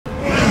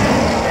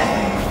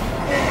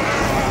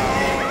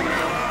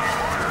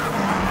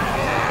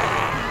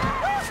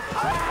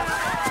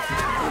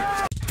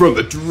From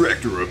the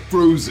director of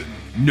Frozen,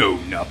 no,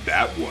 not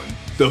that one,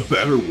 the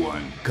better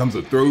one, comes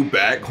a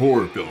throwback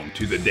horror film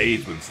to the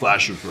days when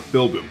slashers were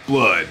filled with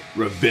blood,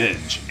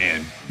 revenge,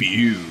 and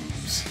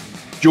bewbs.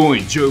 Join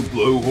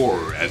JoBlo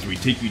Horror as we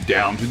take you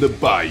down to the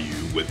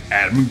bayou with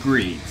Adam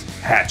Green's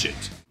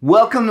Hatchet.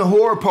 Welcome to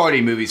Horror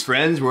Party Movies,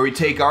 friends, where we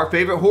take our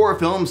favorite horror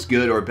films,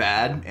 good or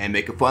bad, and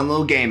make a fun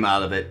little game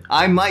out of it.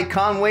 I'm Mike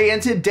Conway,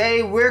 and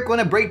today we're going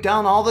to break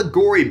down all the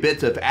gory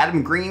bits of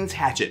Adam Green's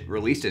Hatchet,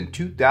 released in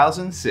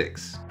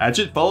 2006.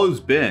 Hatchet follows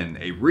Ben,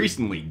 a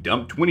recently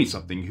dumped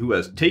 20-something who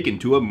has taken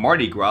to a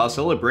Mardi Gras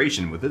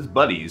celebration with his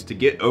buddies to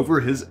get over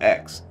his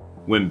ex.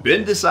 When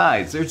Ben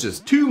decides there's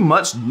just too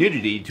much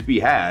nudity to be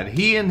had,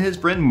 he and his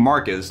friend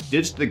Marcus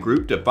ditch the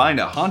group to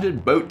find a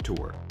haunted boat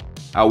tour.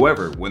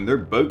 However, when their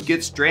boat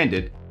gets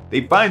stranded,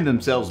 they find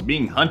themselves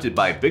being hunted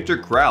by Victor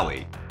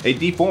Crowley, a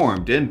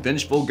deformed and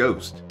vengeful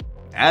ghost.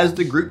 As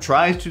the group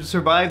tries to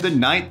survive the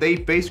night, they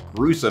face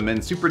gruesome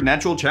and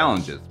supernatural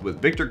challenges,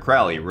 with Victor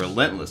Crowley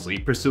relentlessly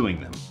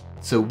pursuing them.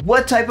 So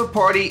what type of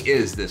party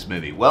is this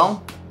movie?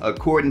 Well,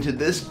 according to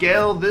this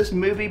scale, this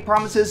movie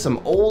promises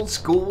some old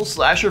school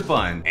slasher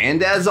fun.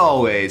 And as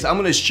always, I'm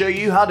going to show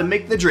you how to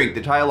make the drink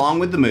to tie along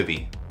with the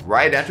movie,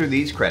 right after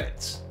these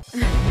credits.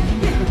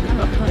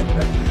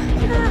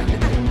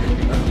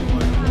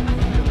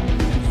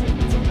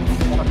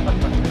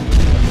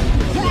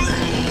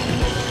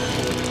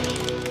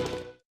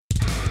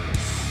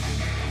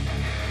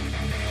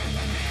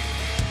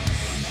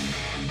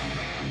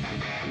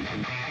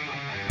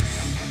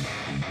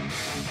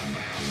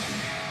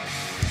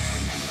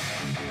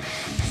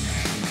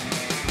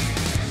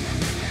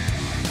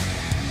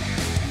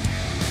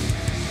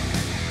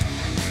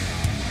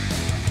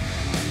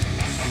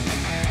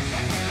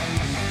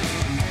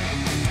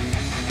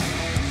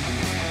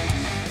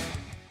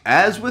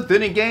 As with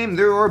any game,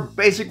 there are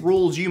basic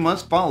rules you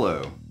must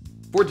follow.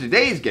 For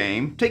today's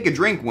game, take a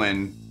drink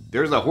when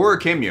there's a horror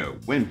cameo,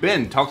 when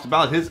Ben talks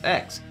about his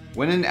ex,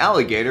 when an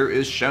alligator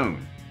is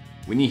shown,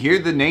 when you hear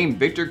the name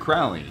Victor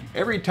Crowley,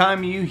 every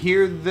time you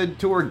hear the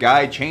tour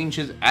guide change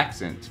his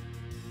accent,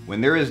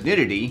 when there is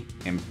nudity,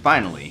 and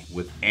finally,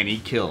 with any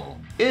kill.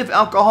 If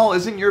alcohol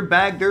isn't your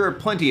bag, there are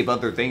plenty of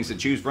other things to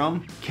choose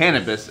from.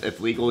 Cannabis,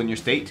 if legal in your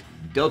state,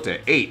 Delta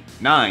 8,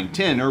 9,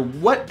 10, or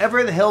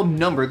whatever the hell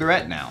number they're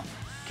at now.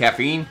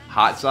 Caffeine,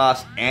 hot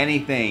sauce,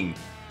 anything.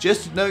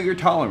 Just know your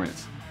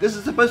tolerance. This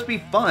is supposed to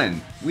be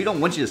fun. We don't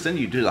want you to send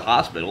you to the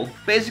hospital.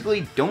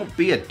 Basically, don't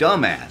be a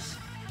dumbass.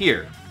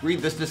 Here,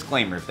 read this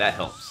disclaimer if that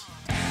helps.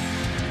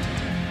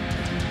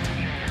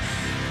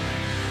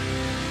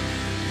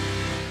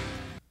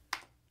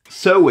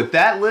 So with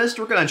that list,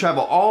 we're going to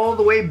travel all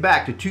the way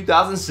back to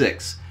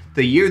 2006.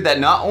 The year that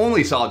not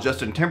only saw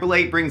Justin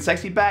Timberlake bring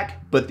sexy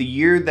back, but the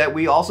year that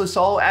we also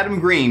saw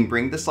Adam Green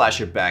bring the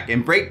slasher back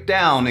and break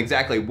down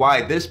exactly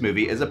why this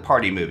movie is a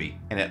party movie.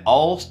 And it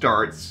all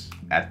starts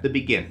at the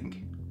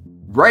beginning.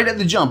 Right at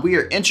the jump, we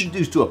are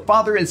introduced to a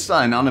father and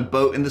son on a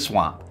boat in the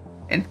swamp.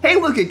 And hey,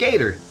 look, a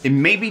gator! It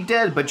may be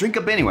dead, but drink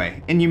up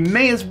anyway. And you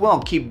may as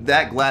well keep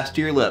that glass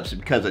to your lips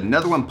because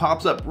another one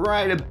pops up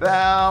right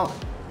about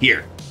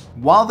here.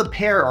 While the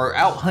pair are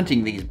out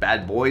hunting these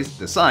bad boys,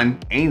 the son,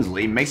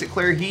 Ainsley, makes it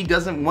clear he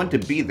doesn't want to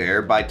be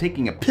there by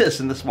taking a piss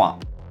in the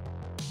swamp.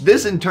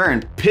 This in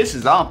turn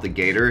pisses off the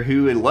gator,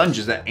 who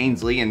lunges at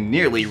Ainsley and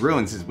nearly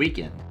ruins his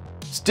weekend.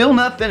 Still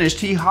not finished,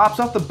 he hops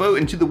off the boat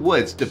into the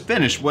woods to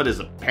finish what is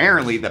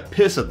apparently the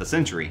piss of the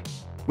century.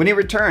 When he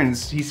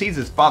returns, he sees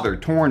his father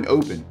torn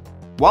open.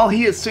 While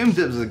he assumes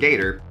it was a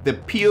gator, the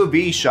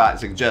POV shot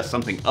suggests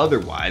something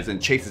otherwise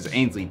and chases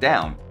Ainsley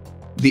down.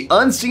 The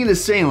unseen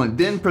assailant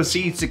then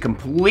proceeds to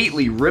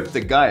completely rip the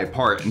guy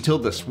apart until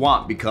the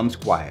swamp becomes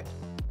quiet.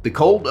 The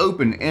cold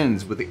open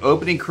ends with the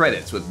opening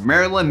credits with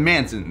Marilyn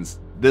Manson's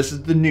 "This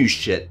Is the New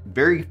Shit"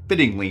 very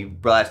fittingly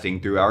blasting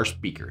through our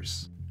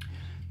speakers.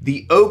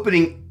 The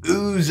opening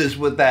oozes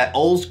with that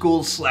old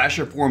school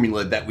slasher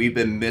formula that we've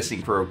been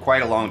missing for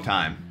quite a long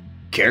time.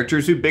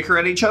 Characters who bicker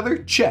at each other?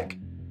 Check.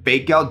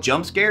 Fake out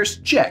jump scares?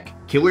 Check.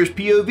 Killer's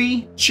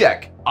POV?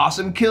 Check.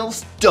 Awesome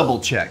kills?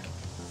 Double check.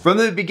 From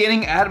the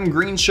beginning, Adam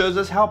Green shows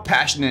us how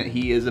passionate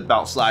he is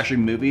about slasher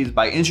movies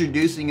by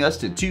introducing us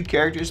to two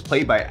characters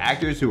played by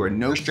actors who are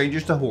no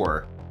strangers to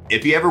horror.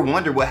 If you ever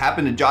wonder what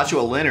happened to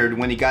Joshua Leonard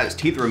when he got his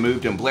teeth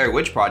removed in Blair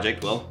Witch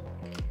Project, well,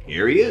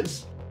 here he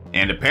is.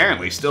 And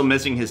apparently still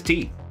missing his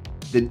teeth.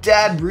 The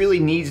dad really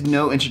needs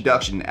no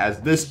introduction,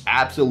 as this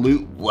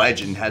absolute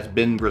legend has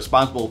been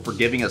responsible for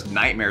giving us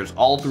nightmares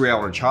all throughout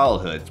our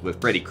childhoods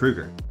with Freddy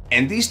Krueger.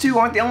 And these two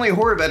aren't the only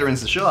horror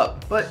veterans to show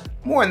up, but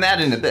more on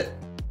that in a bit.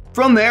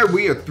 From there,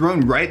 we are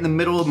thrown right in the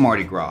middle of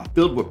Mardi Gras,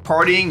 filled with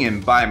partying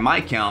and, by my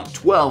count,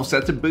 12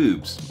 sets of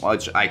boobs,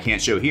 which I can't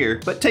show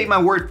here, but take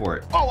my word for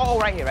it. Oh,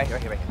 right here.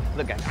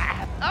 Look at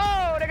that.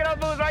 Oh, look at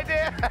those boobs right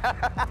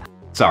there.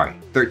 Sorry,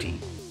 13.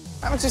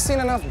 Haven't you seen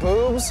enough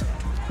boobs?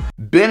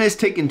 Ben is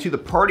taken to the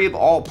party of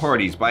all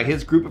parties by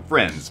his group of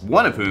friends,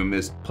 one of whom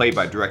is played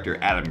by director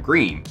Adam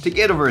Green, to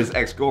get over his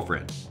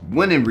ex-girlfriend,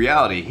 when in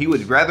reality he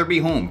would rather be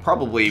home,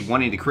 probably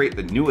wanting to create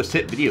the newest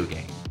hit video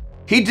game.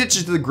 He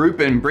ditches the group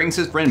and brings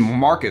his friend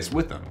Marcus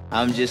with him.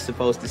 I'm just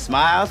supposed to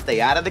smile,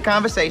 stay out of the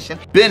conversation.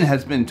 Ben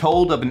has been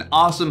told of an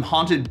awesome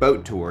haunted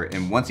boat tour,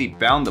 and once he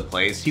found the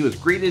place, he was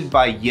greeted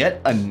by yet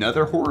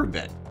another horror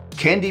vet,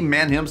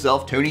 Candyman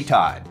himself, Tony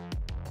Todd.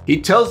 He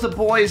tells the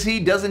boys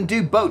he doesn't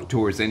do boat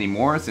tours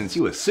anymore since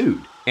he was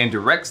sued, and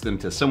directs them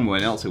to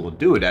someone else who will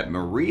do it at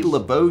Marie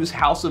Laveau's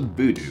House of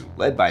Voodoo,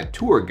 led by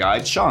tour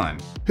guide Sean,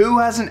 who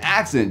has an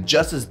accent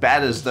just as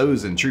bad as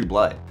those in True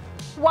Blood.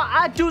 Why,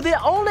 I do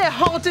the only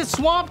haunted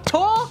swamp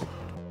tour?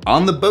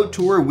 On the boat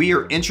tour, we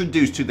are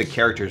introduced to the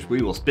characters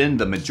we will spend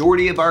the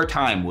majority of our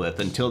time with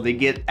until they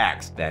get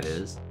axed, that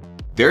is.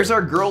 There's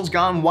our Girls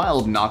Gone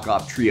Wild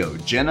knockoff trio,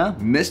 Jenna,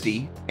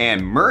 Misty,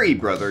 and Murray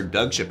brother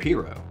Doug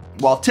Shapiro.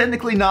 While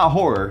technically not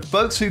horror,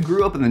 folks who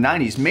grew up in the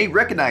 90s may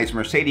recognize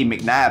Mercedes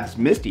McNabb's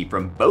Misty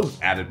from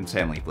both Addams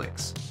Family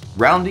flicks.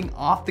 Rounding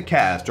off the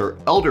cast are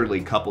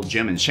elderly couple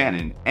Jim and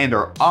Shannon, and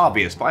our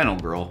obvious final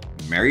girl,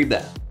 Mary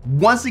Beth.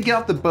 Once they get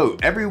off the boat,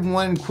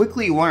 everyone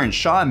quickly learns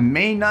Sean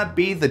may not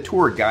be the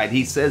tour guide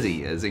he says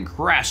he is and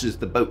crashes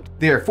the boat.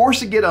 They are forced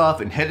to get off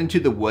and head into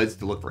the woods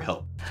to look for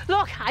help.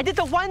 Look, I did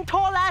the one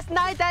tour last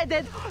night, I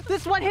did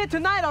this one here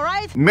tonight,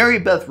 alright? Mary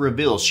Beth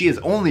reveals she is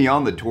only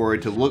on the tour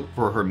to look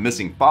for her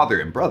missing father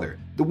and brother,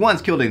 the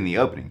ones killed in the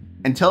opening,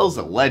 and tells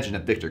the legend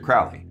of Victor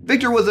Crowley.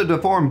 Victor was a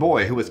deformed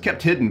boy who was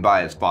kept hidden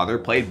by his father,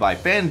 played by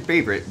fan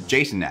favorite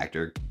Jason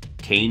actor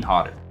Kane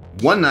Hodder.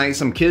 One night,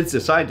 some kids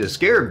decide to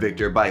scare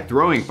Victor by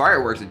throwing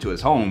fireworks into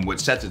his home, which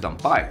sets it on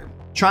fire.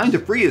 Trying to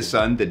free his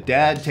son, the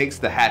dad takes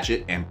the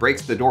hatchet and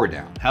breaks the door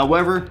down.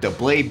 However, the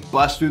blade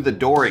busts through the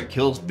door and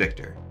kills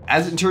Victor.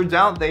 As it turns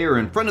out, they are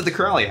in front of the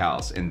Crowley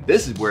house, and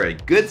this is where a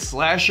good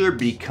slasher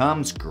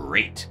becomes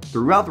great.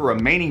 Throughout the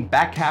remaining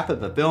back half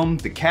of the film,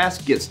 the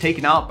cast gets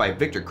taken out by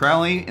Victor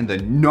Crowley in the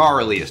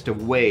gnarliest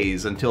of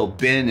ways until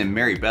Ben and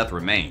Mary Beth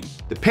remain.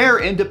 The pair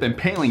end up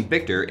impaling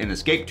Victor and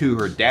escape to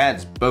her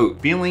dad's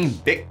boat, feeling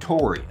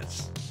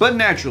victorious. But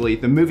naturally,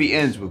 the movie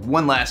ends with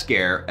one last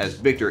scare as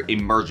Victor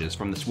emerges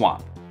from the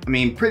swamp. I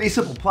mean, pretty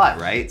simple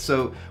plot, right?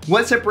 So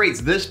what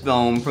separates this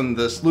film from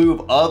the slew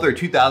of other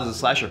 2000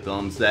 slasher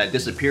films that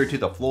disappear to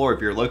the floor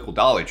of your local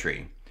Dollar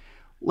Tree?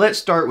 Let's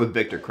start with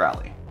Victor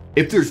Crowley.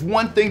 If there's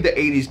one thing the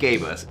 80s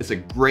gave us, it's a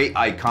great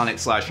iconic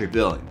slasher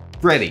villain.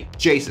 Freddy,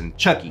 Jason,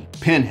 Chucky,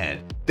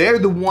 Pinhead. They're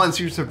the ones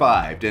who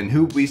survived and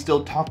who we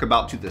still talk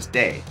about to this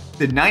day.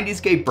 The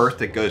 90s gave birth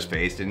to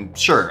Ghostface, and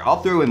sure,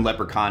 I'll throw in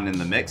Leprechaun in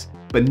the mix,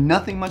 but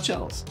nothing much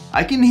else.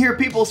 I can hear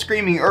people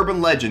screaming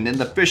urban legend and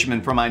the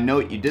fisherman from I Know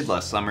What You Did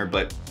Last Summer,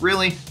 but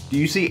really, do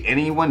you see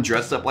anyone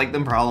dressed up like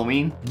them for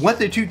Halloween? What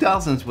the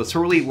 2000s was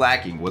sorely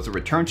lacking was a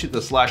return to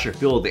the slasher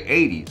feel of the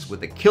 80s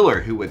with a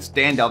killer who would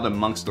stand out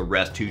amongst the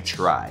rest who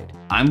tried.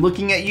 I'm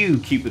looking at you,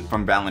 Cupid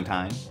from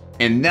Valentine.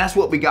 And that's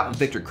what we got with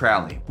Victor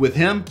Crowley. With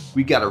him,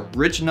 we got a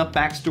rich enough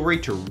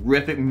backstory,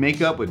 terrific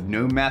makeup with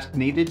no mask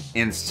needed,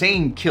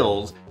 insane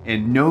kills,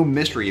 and no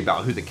mystery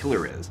about who the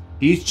killer is.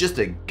 He's just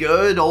a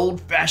good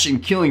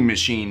old-fashioned killing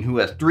machine who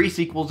has 3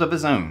 sequels of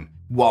his own.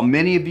 While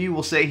many of you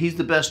will say he's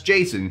the best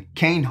Jason,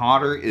 Kane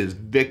Hodder is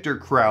Victor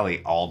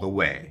Crowley all the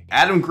way.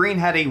 Adam Green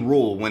had a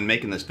rule when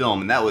making this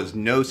film, and that was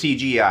no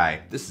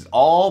CGI. This is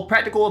all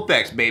practical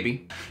effects,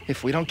 baby.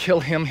 If we don't kill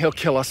him, he'll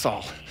kill us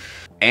all.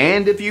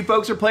 And if you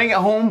folks are playing at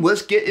home,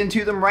 let's get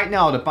into them right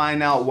now to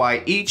find out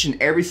why each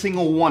and every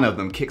single one of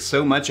them kicks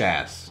so much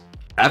ass.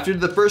 After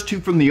the first 2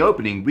 from the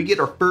opening, we get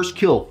our first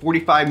kill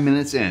 45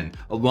 minutes in,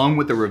 along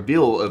with the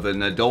reveal of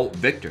an adult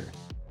Victor.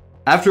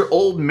 After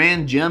old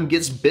man Jim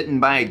gets bitten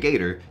by a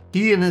gator,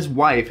 he and his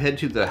wife head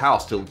to the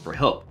house to look for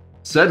help.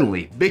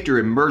 Suddenly, Victor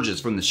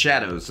emerges from the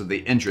shadows of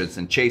the entrance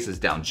and chases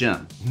down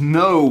Jim.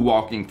 No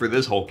walking for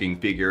this hulking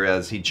figure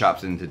as he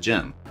chops into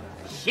Jim.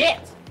 Shit!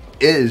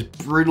 It is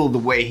brutal the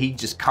way he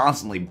just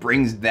constantly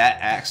brings that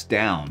axe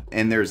down,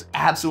 and there's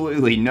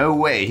absolutely no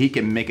way he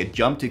can make a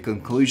jump to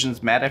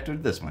conclusions mad after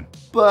this one.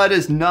 But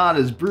it's not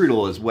as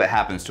brutal as what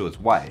happens to his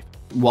wife.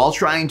 While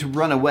trying to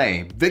run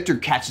away, Victor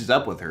catches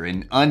up with her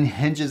and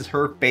unhinges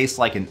her face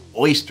like an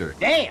oyster.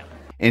 Damn!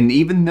 And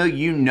even though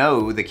you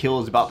know the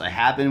kill is about to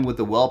happen with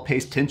the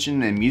well-paced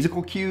tension and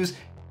musical cues,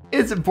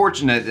 it's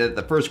unfortunate that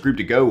the first group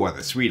to go are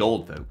the sweet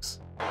old folks.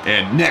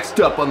 And next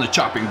up on the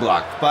chopping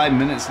block, 5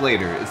 minutes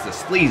later, is the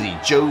sleazy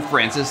Joe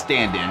Francis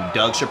stand-in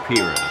Doug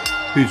Shapiro,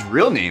 whose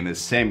real name is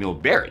Samuel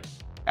Barrett.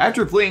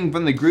 After fleeing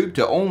from the group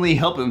to only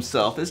help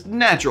himself, it's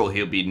natural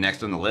he'll be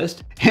next on the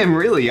list. And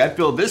really, I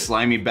feel this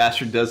slimy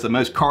bastard does the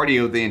most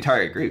cardio of the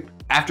entire group.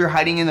 After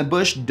hiding in the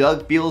bush,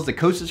 Doug feels the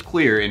coast is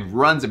clear and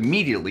runs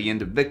immediately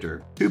into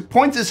Victor, who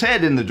points his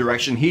head in the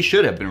direction he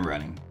should have been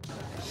running.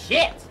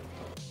 Shit!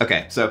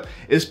 Okay, so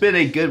it's been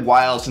a good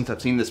while since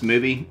I've seen this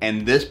movie,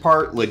 and this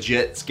part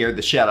legit scared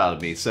the shit out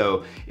of me.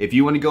 So if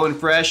you want to go in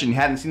fresh and you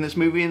haven't seen this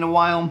movie in a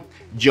while,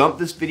 jump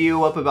this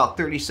video up about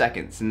 30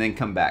 seconds and then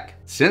come back.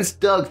 Since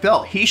Doug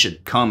felt he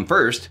should come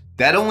first,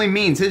 that only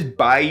means his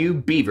bayou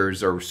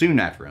beavers are soon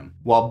after him.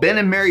 While Ben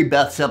and Mary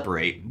Beth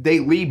separate, they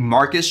leave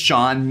Marcus,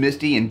 Sean,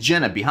 Misty, and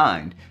Jenna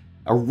behind.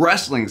 A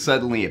rustling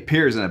suddenly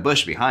appears in a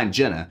bush behind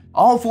Jenna.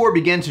 All four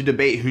begin to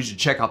debate who should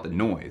check out the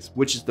noise,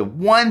 which is the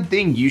one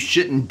thing you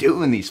shouldn't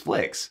do in these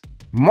flicks.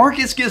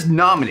 Marcus gets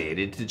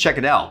nominated to check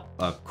it out,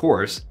 of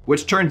course,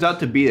 which turns out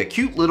to be a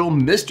cute little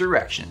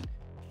misdirection.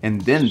 And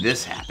then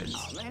this happens.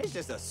 Oh, man, it's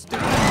just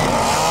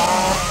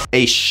a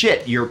A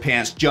shit your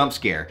pants jump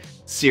scare.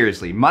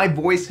 Seriously, my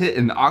voice hit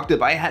an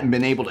octave I hadn't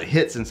been able to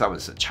hit since I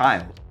was a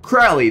child.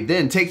 Crowley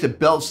then takes a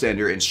belt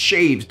sander and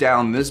shaves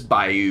down this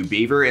bayou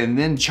beaver and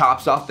then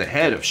chops off the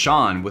head of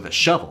Sean with a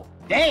shovel.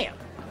 Damn!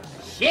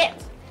 Shit!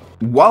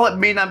 While it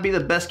may not be the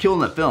best kill in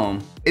the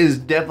film, it is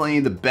definitely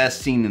the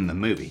best scene in the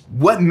movie.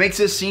 What makes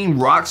this scene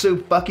rock so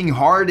fucking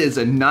hard is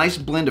a nice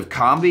blend of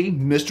comedy,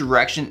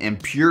 misdirection,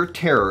 and pure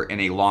terror in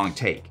a long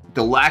take.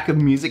 The lack of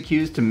music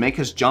cues to make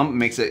us jump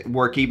makes it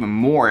work even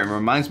more and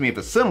reminds me of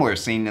a similar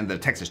scene in the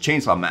Texas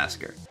Chainsaw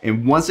Massacre.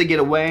 And once they get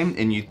away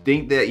and you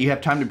think that you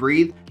have time to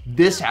breathe,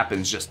 this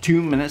happens just 2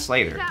 minutes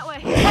later. That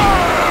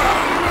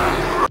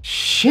way.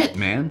 Shit,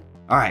 man.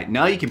 Alright,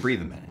 now you can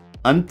breathe a minute.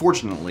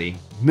 Unfortunately,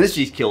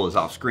 Misty's kill is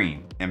off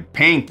screen, and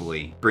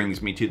painfully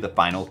brings me to the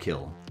final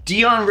kill.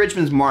 Dion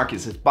Richmond's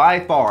Marcus is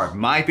by far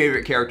my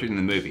favorite character in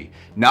the movie.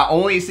 Not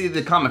only is he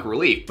the comic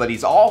relief, but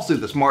he's also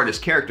the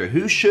smartest character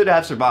who should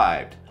have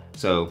survived.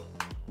 So,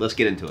 let's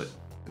get into it.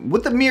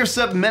 With a mere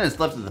 7 minutes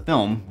left of the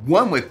film,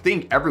 one would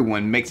think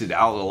everyone makes it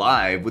out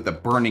alive with the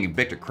burning of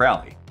Victor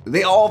Crowley.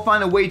 They all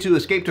find a way to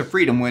escape to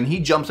freedom when he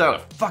jumps out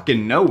of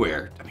fucking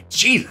nowhere. I mean,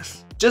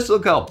 Jesus. Just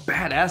look how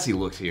badass he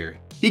looks here.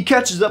 He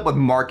catches up with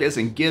Marcus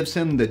and gives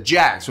him the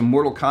Jax from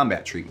Mortal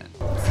Kombat treatment.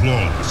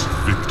 Flawless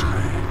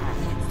victory.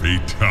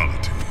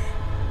 Fatality.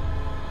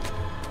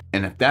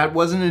 And if that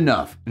wasn't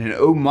enough, in an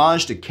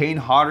homage to Kane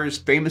Hodder's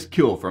famous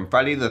kill from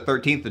Friday the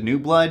 13th: The New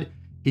Blood,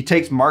 he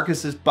takes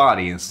Marcus's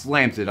body and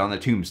slams it on the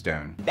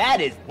tombstone. That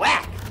is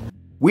whack!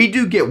 We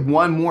do get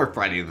one more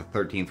Friday the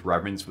 13th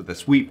reference with a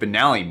sweet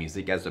finale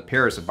music as the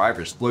pair of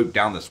survivors float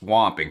down the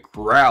swamp and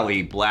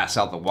Crowley blasts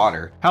out the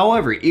water.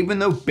 However, even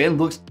though Ben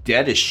looks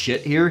dead as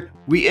shit here,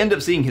 we end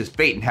up seeing his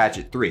fate in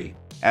Hatchet 3.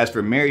 As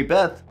for Mary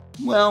Beth,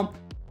 well,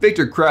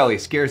 Victor Crowley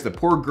scares the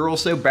poor girl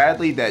so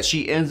badly that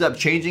she ends up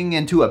changing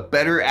into a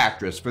better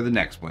actress for the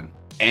next one.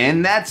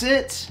 And that's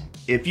it!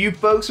 If you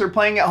folks are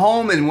playing at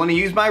home and want to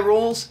use my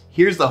rules,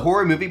 here's the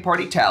horror movie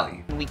party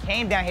tally. We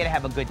came down here to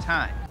have a good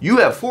time. You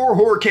have 4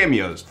 horror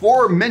cameos,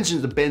 4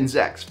 mentions of Ben's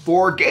ex,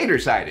 4 gator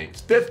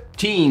sightings,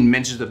 15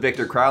 mentions of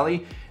Victor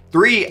Crowley,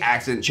 3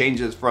 accent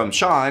changes from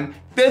Sean,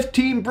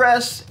 15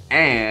 breasts,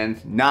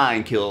 and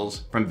 9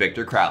 kills from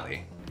Victor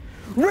Crowley.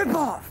 Rip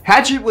off!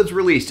 Hatchet was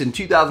released in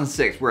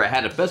 2006 where it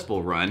had a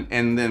festival run,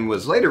 and then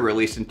was later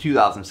released in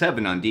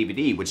 2007 on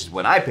DVD, which is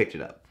when I picked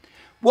it up.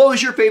 What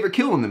was your favorite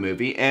kill in the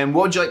movie, and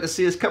what would you like to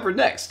see us cover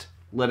next?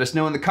 Let us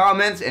know in the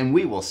comments, and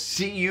we will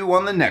see you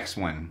on the next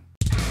one.